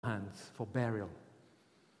beforehand for burial.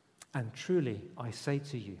 And truly, I say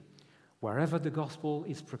to you, wherever the gospel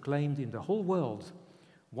is proclaimed in the whole world,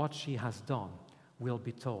 what she has done will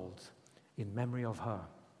be told in memory of her."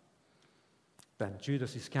 Then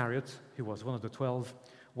Judas Iscariot, who was one of the 12,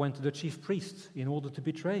 went to the chief priests in order to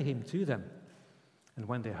betray him to them. And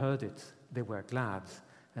when they heard it, they were glad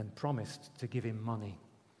and promised to give him money.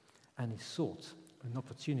 And he sought an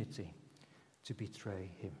opportunity to betray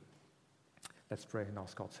him. Let's pray and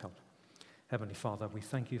ask God's help. Heavenly Father, we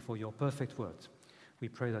thank you for your perfect word. We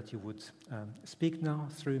pray that you would speak now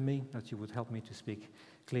through me, that you would help me to speak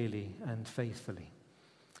clearly and faithfully.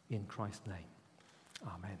 In Christ's name,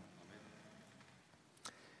 amen.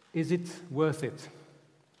 Is it worth it?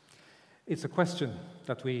 It's a question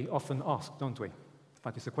that we often ask, don't we? In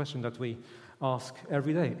fact, it's a question that we ask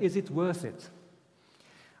every day. Is it worth it?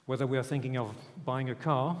 Whether we are thinking of buying a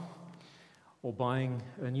car, or buying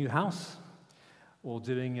a new house, or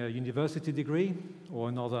doing a university degree, or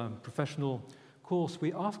another professional course,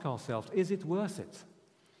 we ask ourselves, is it worth it?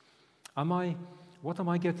 What am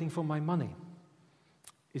I getting for my money?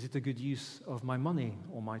 Is it a good use of my money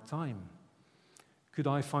or my time? Could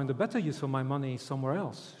I find a better use for my money somewhere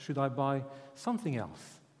else? Should I buy something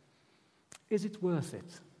else? Is it worth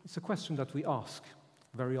it? It's a question that we ask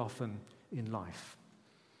very often in life.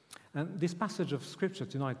 And this passage of Scripture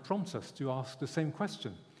tonight prompts us to ask the same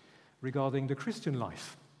question regarding the Christian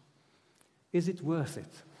life. Is it worth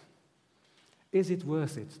it? Is it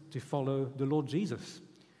worth it to follow the Lord Jesus,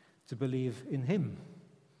 to believe in him?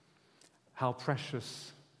 How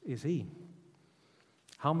precious is he?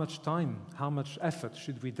 How much time, how much effort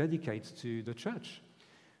should we dedicate to the church,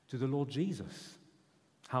 to the Lord Jesus?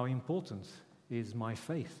 How important is my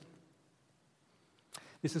faith?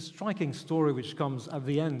 It's a striking story which comes at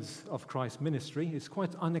the end of Christ's ministry. It's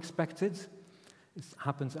quite unexpected. It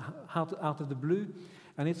happens out of the blue.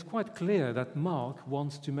 And it's quite clear that Mark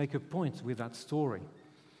wants to make a point with that story.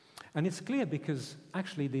 And it's clear because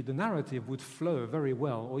actually the narrative would flow very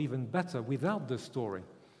well, or even better, without the story.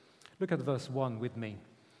 Look at verse 1 with me.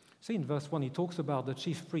 See, in verse 1, he talks about the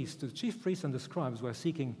chief priests. The chief priests and the scribes were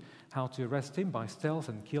seeking how to arrest him by stealth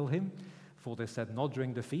and kill him, for they said, "Not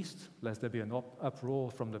during the feast, lest there be an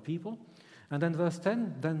uproar from the people." And then verse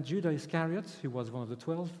 10, then Judas Iscariot, who was one of the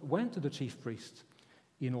 12, went to the chief priest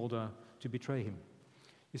in order to betray him.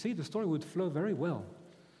 You see, the story would flow very well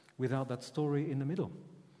without that story in the middle.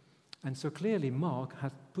 And so clearly Mark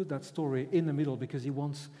has put that story in the middle because he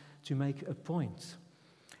wants to make a point.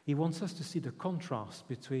 He wants us to see the contrast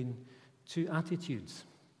between two attitudes,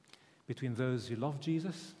 between those who love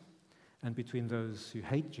Jesus and between those who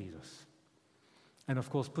hate Jesus. And of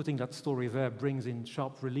course, putting that story there brings in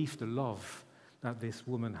sharp relief the love that this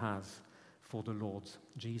woman has for the Lord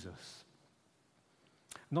Jesus.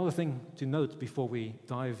 Another thing to note before we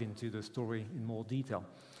dive into the story in more detail.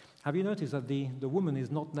 Have you noticed that the woman is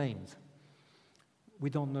not named? We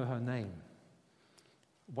don't know her name.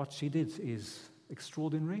 What she did is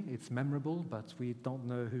extraordinary, it's memorable, but we don't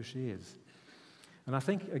know who she is. And I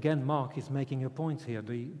think, again, Mark is making a point here.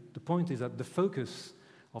 The point is that the focus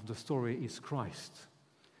of the story is Christ,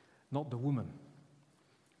 not the woman.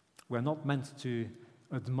 We're not meant to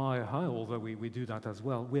admire her, although we do that as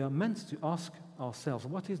well. We are meant to ask ourselves,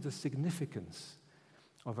 what is the significance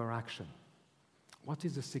of her action? What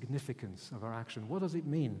is the significance of our action? What does it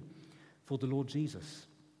mean for the Lord Jesus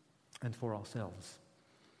and for ourselves?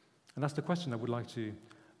 And that's the question I would like to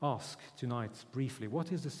ask tonight briefly.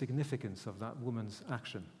 What is the significance of that woman's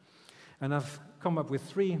action? And I've come up with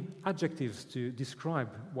 3 adjectives to describe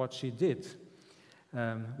what she did,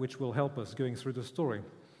 which will help us going through the story.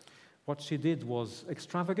 What she did was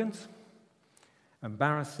extravagant,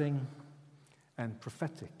 embarrassing, and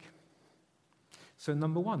prophetic. So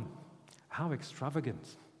number 1, how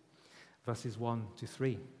extravagant? Verses 1 to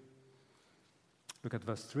 3. Look at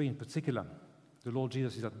verse 3 in particular. The Lord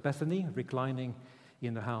Jesus is at Bethany, reclining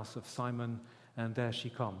in the house of Simon, and there she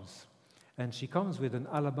comes. And she comes with an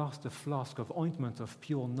alabaster flask of ointment of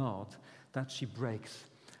pure nard that she breaks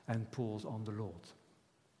and pours on the Lord.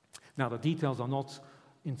 Now, the details are not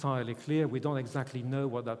entirely clear. We don't exactly know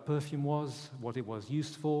what that perfume was, what it was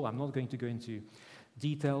used for. I'm not going to go into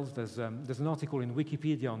details. There's an article in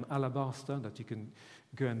Wikipedia on alabaster that you can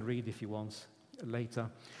go and read if you want later.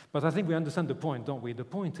 But I think we understand the point, don't we? The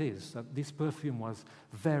point is that this perfume was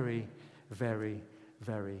very, very,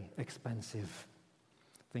 very expensive.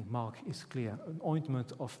 I think Mark is clear. An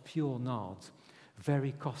ointment of pure nard,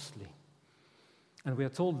 very costly. And we are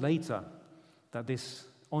told later that this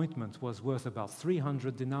ointment was worth about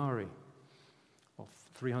 300 denarii. Well,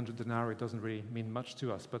 300 denarii doesn't really mean much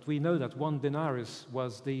to us, but we know that 1 denarius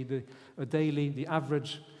was the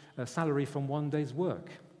average salary from one day's work.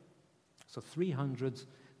 So 300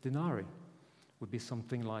 denarii would be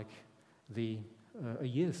something like a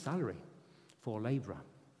year's salary for a labourer.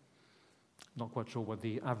 Not quite sure what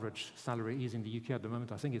the average salary is in the UK at the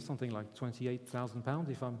moment. I think it's something like £28,000,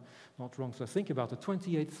 if I'm not wrong. So think about a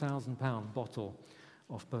 £28,000 bottle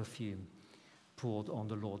of perfume poured on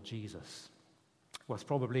the Lord Jesus. It was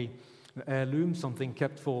probably an heirloom, something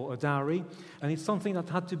kept for a dowry, and it's something that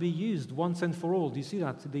had to be used once and for all. Do you see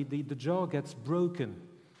that? The jar gets broken.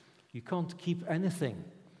 You can't keep anything.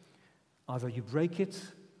 Either you break it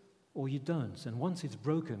or you don't. And once it's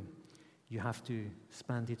broken, you have to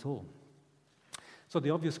spend it all. So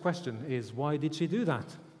the obvious question is, why did she do that?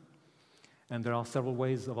 And there are several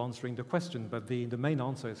ways of answering the question, but the main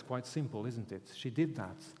answer is quite simple, isn't it? She did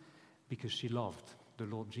that because she loved the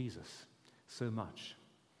Lord Jesus so much.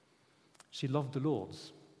 She loved the Lord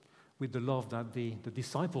with the love that the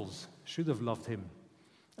disciples should have loved him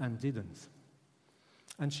and didn't.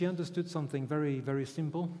 And she understood something very, very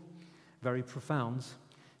simple, very profound.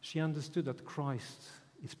 She understood that Christ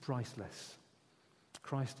is priceless.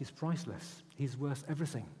 Christ is priceless. He's worth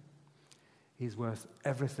everything. He's worth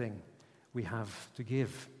everything we have to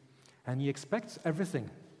give. And he expects everything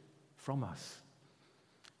from us.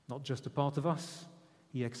 Not just a part of us,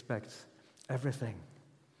 he expects everything.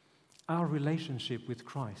 Our relationship with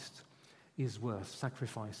Christ is worth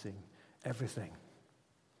sacrificing everything.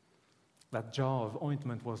 That jar of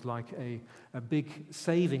ointment was like a big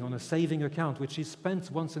saving on a saving account, which is spent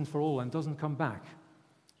once and for all and doesn't come back.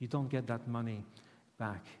 You don't get that money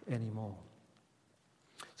back anymore.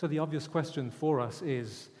 So the obvious question for us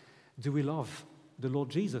is, do we love the Lord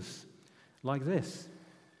Jesus like this?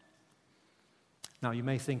 Now you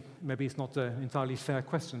may think maybe it's not an entirely fair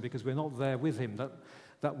question because we're not there with him.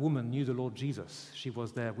 That woman knew the Lord Jesus. She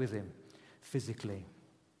was there with him physically.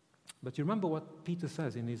 But you remember what Peter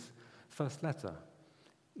says in his first letter,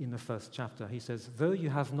 in the first chapter. He says, though you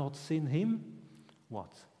have not seen him,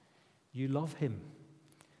 what? You love him.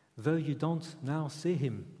 Though you don't now see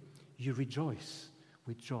him, you rejoice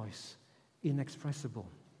with joy inexpressible.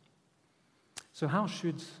 So how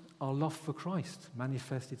should our love for Christ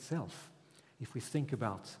manifest itself if we think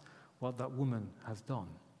about what that woman has done?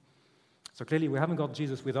 So clearly we haven't got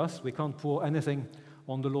Jesus with us. We can't pour anything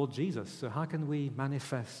on the Lord Jesus. So how can we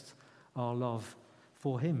manifest our love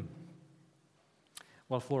for him?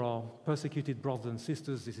 Well, for our persecuted brothers and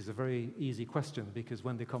sisters, this is a very easy question because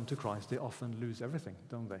when they come to Christ, they often lose everything,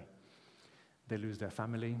 don't they? They lose their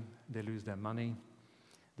family, they lose their money,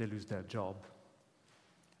 they lose their job.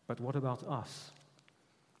 But what about us?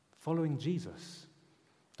 Following Jesus,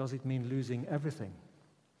 does it mean losing everything?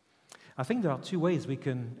 I think there are two ways we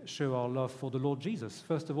can show our love for the Lord Jesus.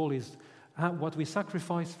 First of all is what we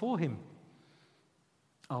sacrifice for him.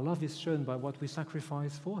 Our love is shown by what we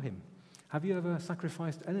sacrifice for him. Have you ever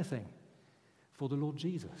sacrificed anything for the Lord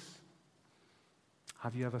Jesus?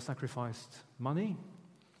 Have you ever sacrificed money,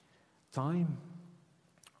 time,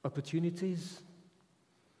 opportunities?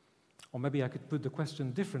 Or maybe I could put the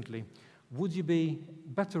question differently. Would you be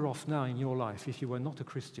better off now in your life if you were not a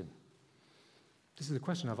Christian? This is a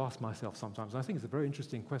question I've asked myself sometimes. I think it's a very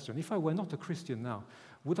interesting question. If I were not a Christian now,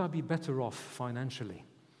 would I be better off financially?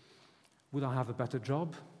 Would I have a better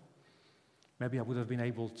job? Maybe I would have been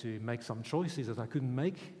able to make some choices that I couldn't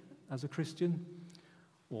make as a Christian,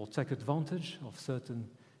 or take advantage of certain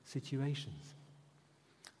situations.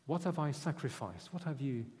 What have I sacrificed? What have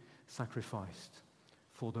you sacrificed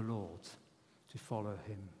for the Lord to follow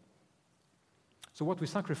him? So what we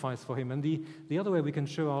sacrifice for him, and the other way we can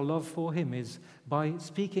show our love for him is by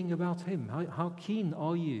speaking about him. How keen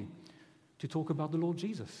are you to talk about the Lord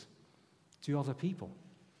Jesus to other people?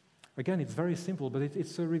 Again, it's very simple, but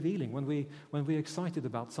it's so revealing. When we're excited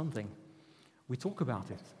about something, we talk about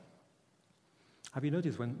it. Have you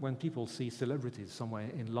noticed when people see celebrities somewhere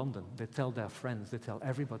in London, they tell their friends, they tell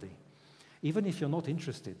everybody. Even if you're not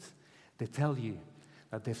interested, they tell you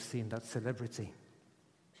that they've seen that celebrity.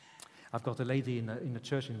 I've got a lady in a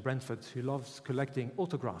church in Brentford who loves collecting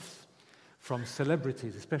autographs from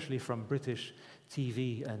celebrities, especially from British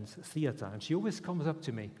TV and theatre. And she always comes up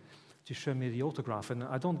to me to show me the autograph. And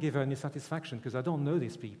I don't give her any satisfaction because I don't know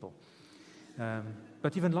these people.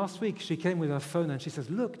 But even last week, she came with her phone and she says,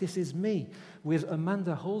 look, this is me with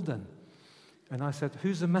Amanda Holden. And I said,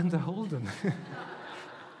 who's Amanda Holden?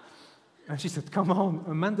 And she said, come on,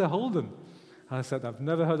 Amanda Holden. I said, I've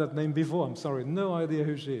never heard that name before. I'm sorry, no idea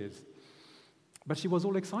who she is. But she was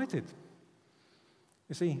all excited.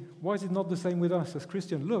 You see, why is it not the same with us as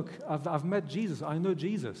Christians? Look, I've met Jesus. I know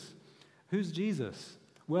Jesus. Who's Jesus?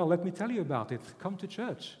 Well, let me tell you about it. Come to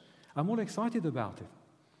church. I'm all excited about it.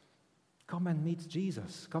 Come and meet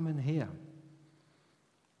Jesus. Come and hear.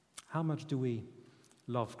 How much do we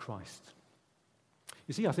love Christ?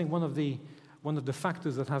 You see, I think one of the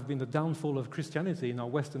factors that have been the downfall of Christianity in our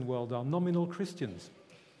Western world are nominal Christians.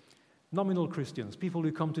 Nominal Christians, people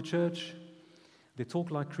who come to church, they talk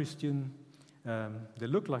like Christian, they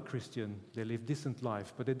look like Christian, they live decent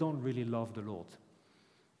life, but they don't really love the Lord.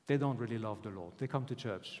 They don't really love the Lord. They come to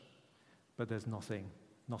church, but there's nothing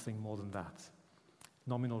more than that.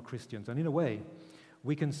 Nominal Christians. And in a way,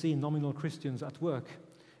 we can see nominal Christians at work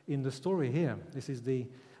in the story here. This is the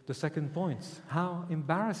second point. How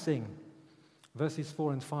embarrassing. Verses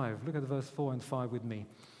 4 and 5. Look at verse 4 and 5 with me.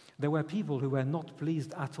 There were people who were not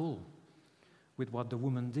pleased at all with what the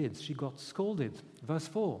woman did. She got scolded. Verse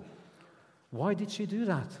 4. Why did she do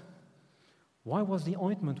that? Why was the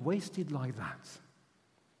ointment wasted like that?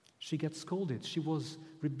 She gets scolded. She was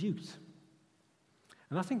rebuked.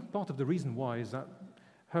 And I think part of the reason why is that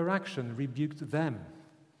her action rebuked them.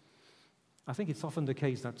 I think it's often the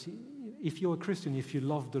case that if you're a Christian, if you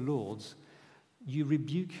love the Lord, you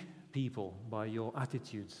rebuke people by your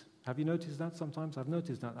attitudes. Have you noticed that sometimes? I've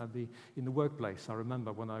noticed that in the workplace. I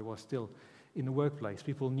remember when I was still in the workplace,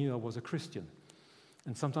 people knew I was a Christian.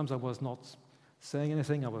 And sometimes I was not saying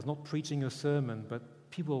anything, I was not preaching a sermon, but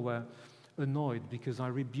people were annoyed because I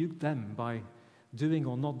rebuked them by doing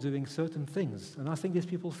or not doing certain things. And I think these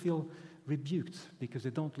people feel rebuked because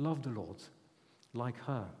they don't love the Lord like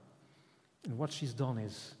her. And what she's done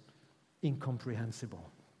is incomprehensible.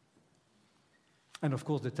 And of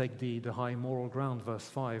course, they take the high moral ground, verse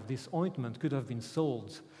 5. This ointment could have been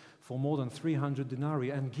sold for more than 300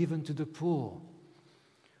 denarii and given to the poor.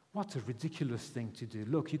 What a ridiculous thing to do.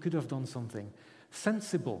 Look, you could have done something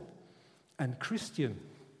sensible and Christian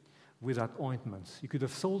with that ointment. You could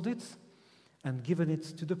have sold it and given it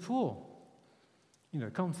to the poor.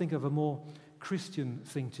 Can't think of a more Christian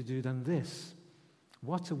thing to do than this.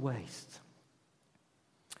 What a waste.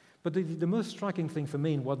 But the most striking thing for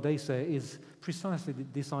me in what they say is precisely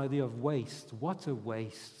this idea of waste. What a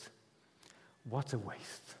waste. What a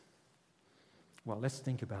waste. Well, let's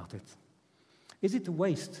think about it. Is it a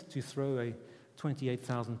waste to throw a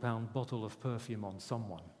 £28,000 bottle of perfume on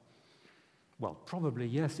someone? Well, probably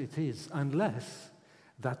yes, it is, unless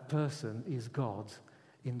that person is God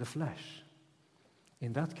in the flesh.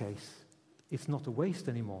 In that case, it's not a waste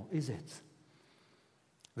anymore, is it?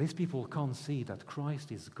 These people can't see that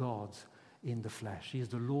Christ is God in the flesh. He is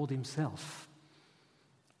the Lord himself.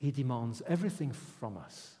 He demands everything from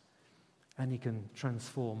us, and he can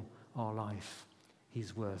transform our life.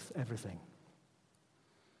 He's worth everything.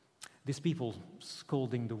 These people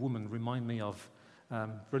scolding the woman remind me of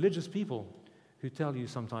religious people who tell you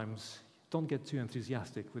sometimes, don't get too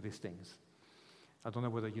enthusiastic with these things. I don't know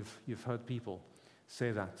whether you've heard people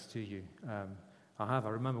say that to you. I have. I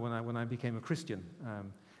remember when I became a Christian,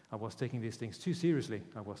 I was taking these things too seriously,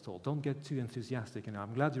 I was told. Don't get too enthusiastic. And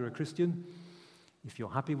I'm glad you're a Christian, if you're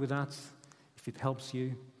happy with that, if it helps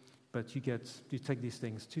you, but you take these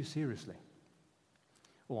things too seriously.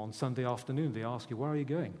 Or on Sunday afternoon, they ask you, where are you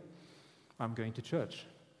going? I'm going to church.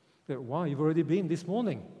 Why? You've already been this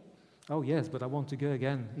morning. Oh, yes, but I want to go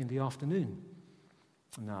again in the afternoon.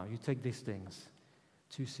 No, you take these things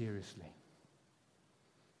too seriously.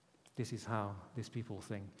 This is how these people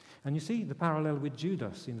think. And you see the parallel with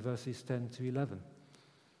Judas in verses 10 to 11.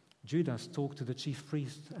 Judas talked to the chief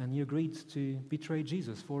priest and he agreed to betray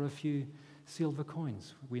Jesus for a few silver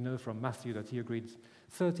coins. We know from Matthew that he agreed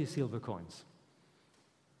 30 silver coins.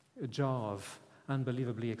 A jar of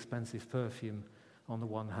unbelievably expensive perfume on the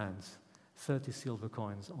one hand, 30 silver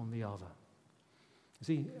coins on the other. You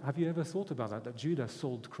see, have you ever thought about that Judas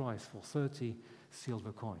sold Christ for 30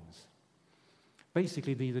 silver coins?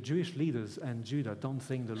 Basically, the Jewish leaders and Judah don't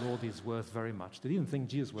think the Lord is worth very much. They didn't think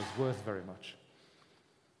Jesus was worth very much.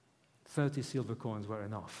 30 silver coins were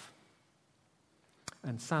enough.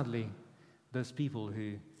 And sadly, those people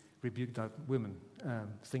who rebuked that woman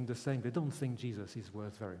think the same. They don't think Jesus is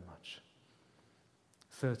worth very much.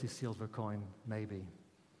 30 silver coin, maybe,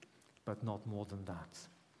 but not more than that.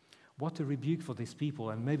 What a rebuke for these people,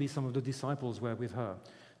 and maybe some of the disciples were with her,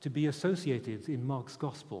 to be associated in Mark's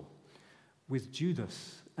gospel with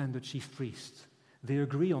Judas and the chief priest. They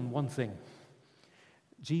agree on one thing.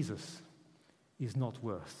 Jesus is not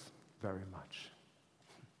worth very much.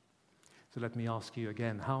 So let me ask you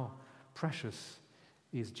again, how precious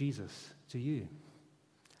is Jesus to you?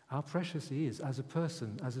 How precious he is as a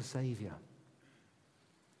person, as a savior.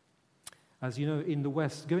 As you know, in the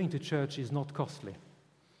West, going to church is not costly.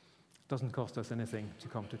 It doesn't cost us anything to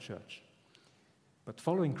come to church. But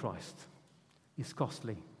following Christ is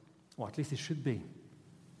costly, or at least it should be.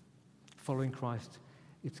 Following Christ,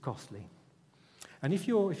 it's costly. And if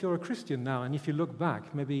you're a Christian now, and if you look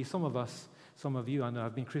back, maybe some of you, I know,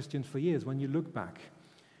 have been Christian for years, when you look back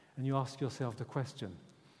and you ask yourself the question,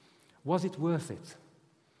 was it worth it?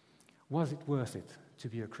 Was it worth it to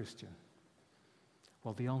be a Christian?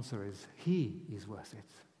 Well, the answer is, he is worth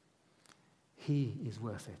it. He is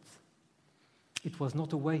worth it. It was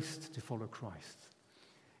not a waste to follow Christ.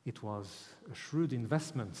 It was a shrewd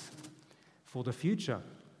investment for the future.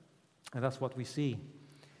 And that's what we see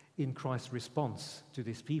in Christ's response to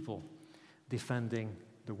these people defending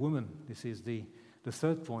the woman. This is the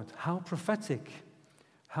third point. How prophetic,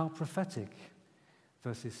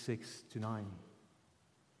 verses 6 to 9.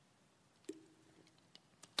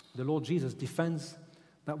 The Lord Jesus defends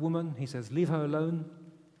that woman. He says, leave her alone.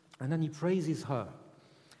 And then he praises her.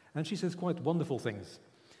 And she says quite wonderful things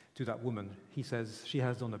to that woman. He says she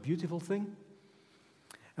has done a beautiful thing.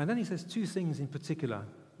 And then he says two things in particular,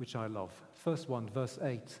 which I love. First one, verse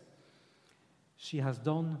 8. She has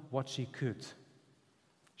done what she could.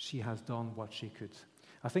 She has done what she could.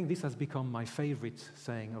 I think this has become my favorite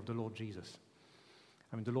saying of the Lord Jesus.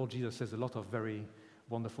 I mean, the Lord Jesus says a lot of very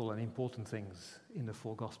wonderful and important things in the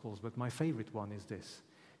four Gospels, but my favorite one is this.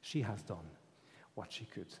 She has done what she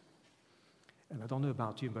could. And I don't know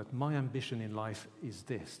about you, but my ambition in life is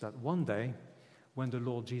this, that one day, when the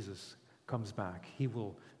Lord Jesus comes back, he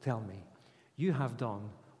will tell me, you have done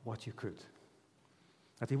what you could.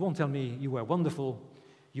 That he won't tell me, you were wonderful,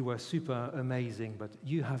 you were super amazing, but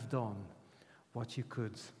you have done what you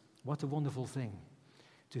could. What a wonderful thing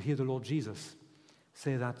to hear the Lord Jesus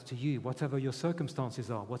say that to you, whatever your circumstances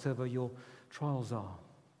are, whatever your trials are.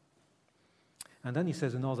 And then he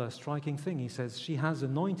says another striking thing. He says, she has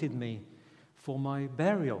anointed me for my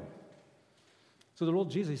burial. So the Lord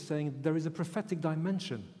Jesus is saying there is a prophetic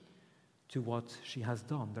dimension to what she has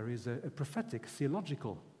done. There is a prophetic,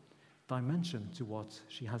 theological dimension to what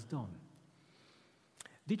she has done.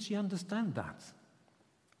 Did she understand that?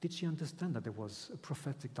 Did she understand that there was a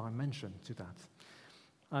prophetic dimension to that?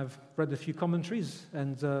 I've read a few commentaries,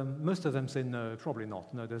 and most of them say, no, probably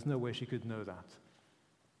not. No, there's no way she could know that.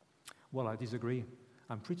 Well, I disagree.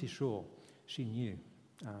 I'm pretty sure she knew.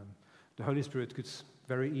 The Holy Spirit could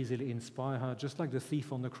very easily inspire her, just like the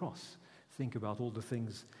thief on the cross. Think about all the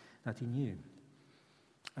things that he knew.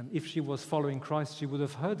 And if she was following Christ, she would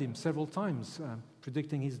have heard him several times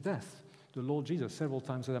predicting his death. The Lord Jesus several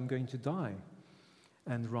times said, I'm going to die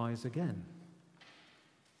and rise again.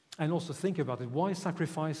 And also think about it. Why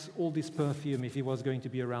sacrifice all this perfume if he was going to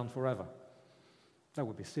be around forever? That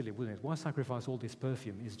would be silly, wouldn't it? Why sacrifice all this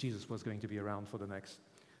perfume if Jesus was going to be around for the next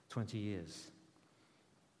 20 years?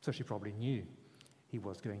 So she probably knew he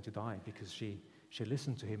was going to die because she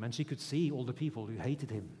listened to him, and she could see all the people who hated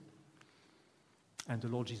him. And the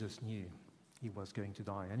Lord Jesus knew he was going to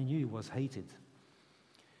die, and he knew he was hated.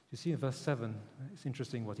 You see in verse 7, it's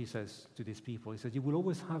interesting what he says to these people. He said, you will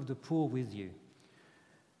always have the poor with you,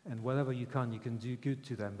 and whatever you can do good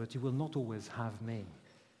to them, but you will not always have me.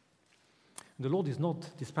 And the Lord is not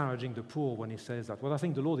disparaging the poor when he says that. What I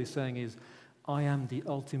think the Lord is saying is, I am the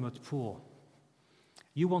ultimate poor.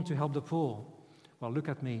 You want to help the poor? Well, look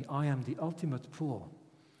at me. I am the ultimate poor.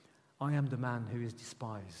 I am the man who is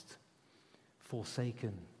despised,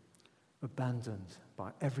 forsaken, abandoned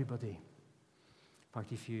by everybody. In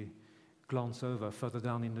fact, if you glance over further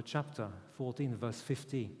down in the chapter, 14, verse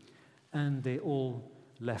 50, and they all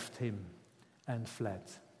left him and fled.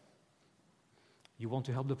 You want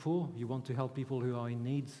to help the poor? You want to help people who are in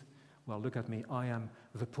need? Well, look at me. I am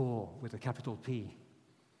the poor with a capital P.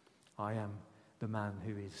 I am the man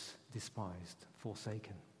who is despised,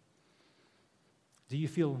 forsaken. Do you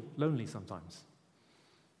feel lonely sometimes?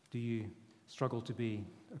 Do you struggle to be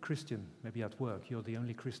a Christian? Maybe at work, you're the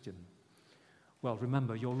only Christian. Well,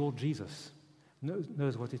 remember, your Lord Jesus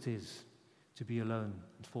knows what it is to be alone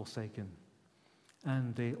and forsaken.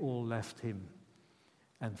 And they all left him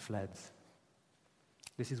and fled.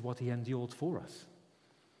 This is what he endured for us.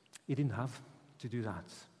 He didn't have to do that,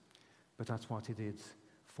 but that's what he did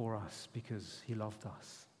for us because he loved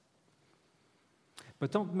us.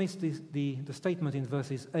 But don't miss the statement in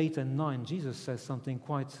verses 8 and 9. Jesus says something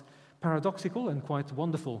quite paradoxical and quite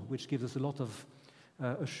wonderful, which gives us a lot of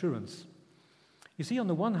assurance. You see, on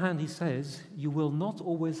the one hand, he says, you will not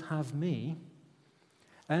always have me,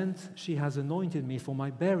 and she has anointed me for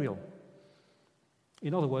my burial.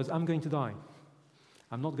 In other words, I'm going to die.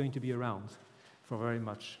 I'm not going to be around for very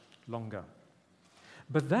much longer.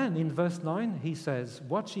 But then in verse 9, he says,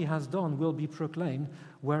 what she has done will be proclaimed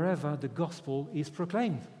wherever the gospel is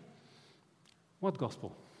proclaimed. What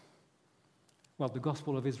gospel? Well, the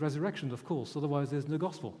gospel of his resurrection, of course, otherwise there's no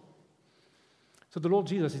gospel. So the Lord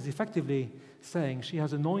Jesus is effectively saying, she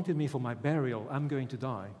has anointed me for my burial, I'm going to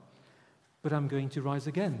die, but I'm going to rise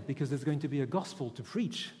again because there's going to be a gospel to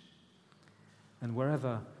preach. And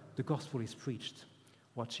wherever the gospel is preached,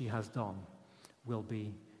 what she has done will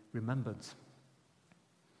be remembered.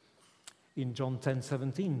 In John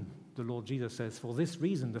 10:17, the Lord Jesus says, "For this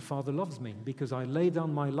reason the Father loves me, because I lay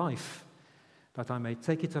down my life that I may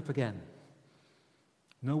take it up again.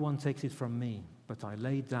 No one takes it from me, but I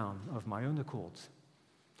lay it down of my own accord.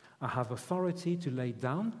 I have authority to lay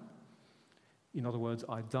down." In other words,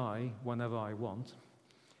 I die whenever I want.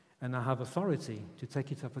 "And I have authority to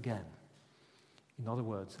take it up again." In other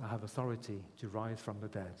words, I have authority to rise from the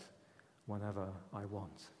dead whenever I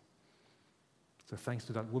want. So thanks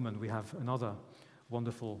to that woman, we have another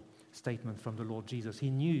wonderful statement from the Lord Jesus. He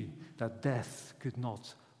knew that death could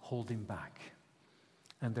not hold him back,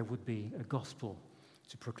 and there would be a gospel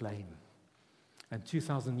to proclaim. And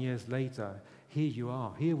 2,000 years later,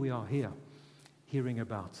 here we are here, hearing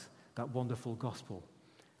about that wonderful gospel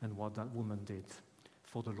and what that woman did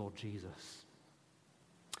for the Lord Jesus.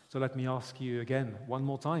 So let me ask you again, one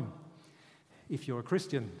more time. If you're a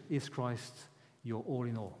Christian, is Christ your all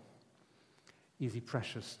in all? Is he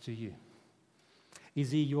precious to you?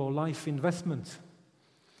 Is he your life investment?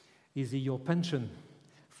 Is he your pension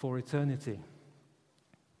for eternity?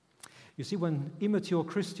 You see, when immature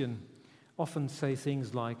Christians often say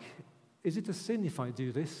things like, "Is it a sin if I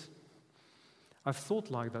do this?" I've thought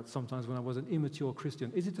like that sometimes when I was an immature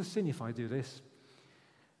Christian. Is it a sin if I do this?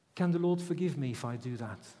 Can the Lord forgive me if I do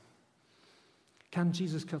that? Can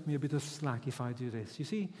Jesus cut me a bit of slack if I do this? You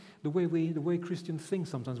see, the way Christians think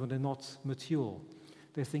sometimes when they're not mature,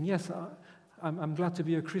 they think, yes, I'm glad to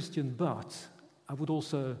be a Christian, but I would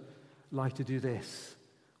also like to do this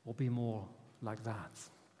or be more like that.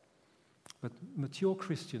 But mature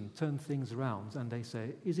Christians turn things around and they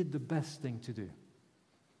say, is it the best thing to do?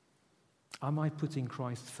 Am I putting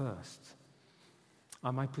Christ first?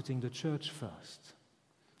 Am I putting the church first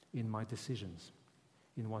in my decisions,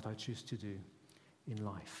 in what I choose to do in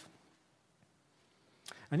life?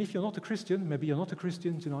 And if you're not a Christian, maybe you're not a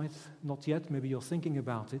Christian tonight, not yet, maybe you're thinking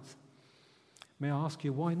about it, may I ask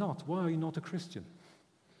you, why not? Why are you not a Christian?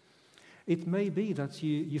 It may be that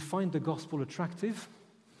you find the gospel attractive,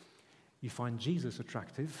 you find Jesus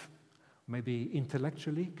attractive, maybe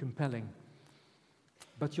intellectually compelling,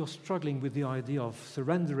 but you're struggling with the idea of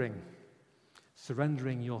surrendering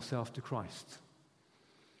yourself to Christ.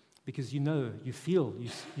 Because you feel,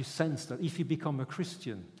 you sense that if you become a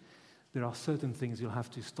Christian, there are certain things you'll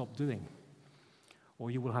have to stop doing,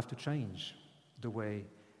 or you will have to change the way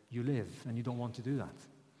you live, and you don't want to do that.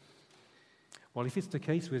 Well, if it's the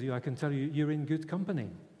case with you, I can tell you, you're in good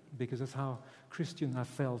company, because that's how Christians have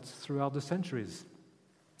felt throughout the centuries.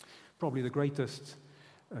 Probably the greatest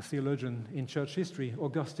theologian in church history,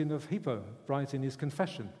 Augustine of Hippo, writes in his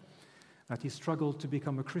Confession that he struggled to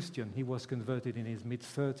become a Christian. He was converted in his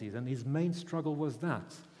mid-30s, and his main struggle was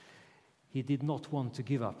that he did not want to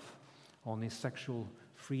give up on his sexual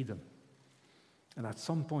freedom. And at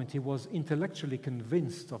some point, he was intellectually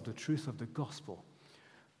convinced of the truth of the gospel,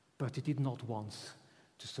 but he did not want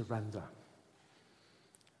to surrender.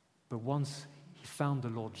 But once he found the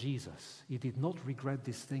Lord Jesus, he did not regret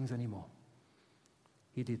these things anymore.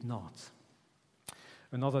 He did not.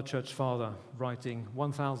 Another church father, writing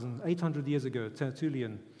 1,800 years ago,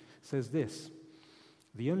 Tertullian, says this: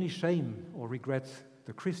 "The only shame or regret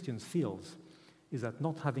the Christian feels is at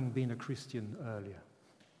not having been a Christian earlier."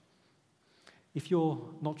 If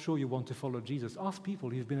you're not sure you want to follow Jesus, ask people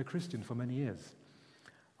who've been a Christian for many years.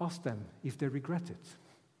 Ask them if they regret it,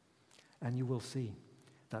 and you will see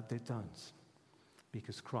that they don't,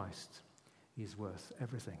 because Christ is worth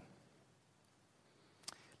everything.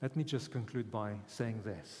 Let me just conclude by saying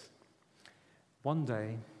this. One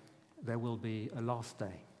day, there will be a last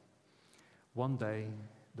day. One day,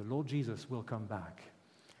 the Lord Jesus will come back,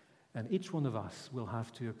 and each one of us will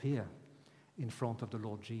have to appear in front of the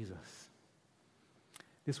Lord Jesus.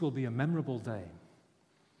 This will be a memorable day.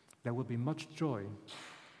 There will be much joy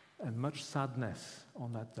and much sadness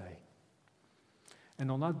on that day. And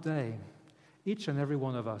on that day, each and every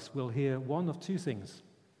one of us will hear one of two things.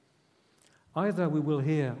 Either we will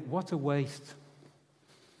hear, "What a waste.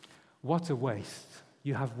 What a waste.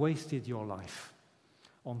 You have wasted your life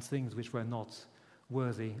on things which were not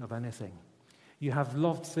worthy of anything. You have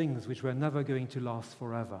loved things which were never going to last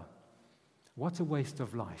forever. What a waste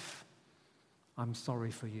of life. I'm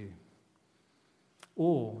sorry for you."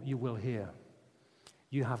 Or you will hear,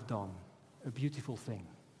 "You have done a beautiful thing.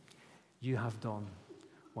 You have done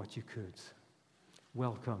what you could.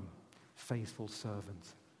 Welcome, faithful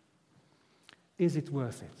servant." Is it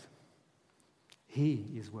worth it? He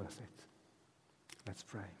is worth it. Let's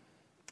pray.